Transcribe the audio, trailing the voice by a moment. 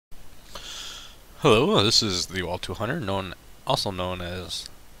Hello, this is the Wall 200, also known as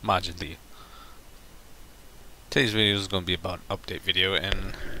Majid Lee. Today's video is going to be about an update video, and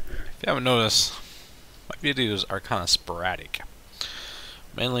if you haven't noticed, my videos are kind of sporadic.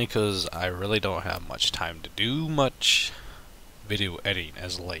 Mainly because I really don't have much time to do much video editing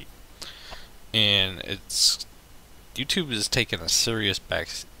as of late. And YouTube is taking a serious back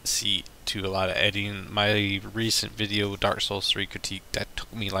seat to a lot of editing. My recent video, Dark Souls 3 critique, that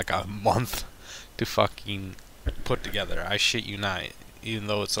took me like a month to fucking put together. I shit you not. Even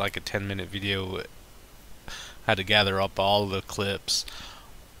though it's like a 10-minute video, I had to gather up all the clips,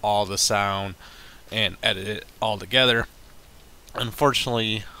 all the sound, and edit it all together.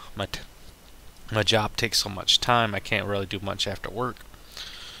 Unfortunately, my job takes so much time, I can't really do much after work.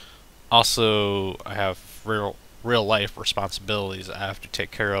 Also, I have real life responsibilities I have to take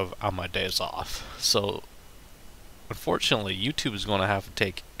care of on my days off. So unfortunately, YouTube is going to have to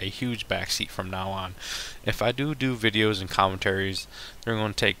take a huge backseat from now on. If I do videos and commentaries, they're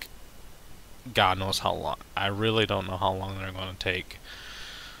going to take God knows how long. I really don't know how long they're going to take.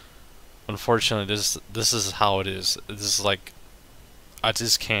 Unfortunately, this is how it is. This is like, I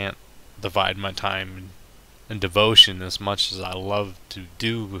just can't divide my time and devotion as much as I love to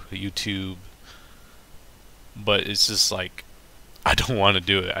do YouTube. But it's just like, I don't want to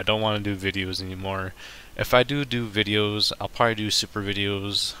do it. I don't want to do videos anymore. If I do videos, I'll probably do super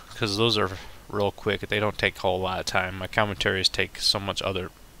videos, because those are real quick. They don't take a whole lot of time. My commentaries take so much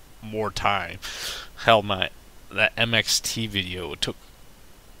more time. Hell, that MXT video took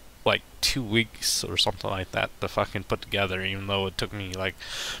like 2 weeks or something like that to fucking put together, even though it took me like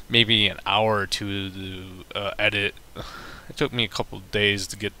maybe an hour or two to edit. It took me a couple of days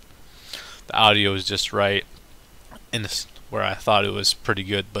to get the audio just right, and where I thought it was pretty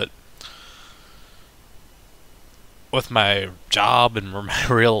good. But with my job and my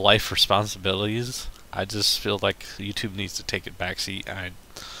real life responsibilities, I just feel like YouTube needs to take a backseat.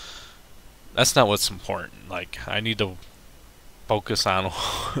 That's not what's important. Like, I need to focus on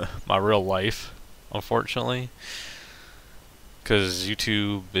my real life, unfortunately, because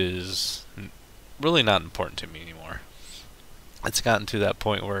YouTube is really not important to me anymore. It's gotten to that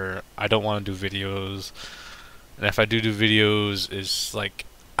point where I don't want to do videos, and if I do videos, it's like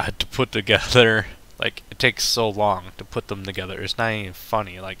I have to put together. Like, it takes so long to put them together. It's not even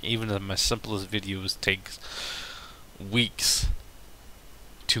funny. Like, even my simplest videos take weeks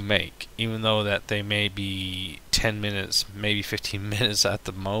to make, even though that they may be 10 minutes, maybe 15 minutes at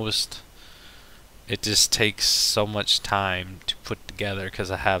the most. It just takes so much time to put together because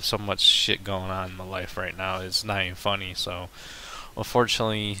I have so much shit going on in my life right now. It's not even funny. So,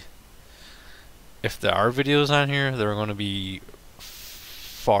 unfortunately, if there are videos on here, they're going to be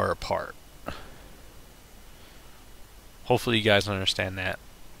far apart. Hopefully you guys understand that.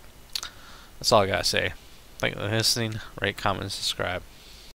 That's all I gotta say. Thank you for listening. Rate, comment, and subscribe.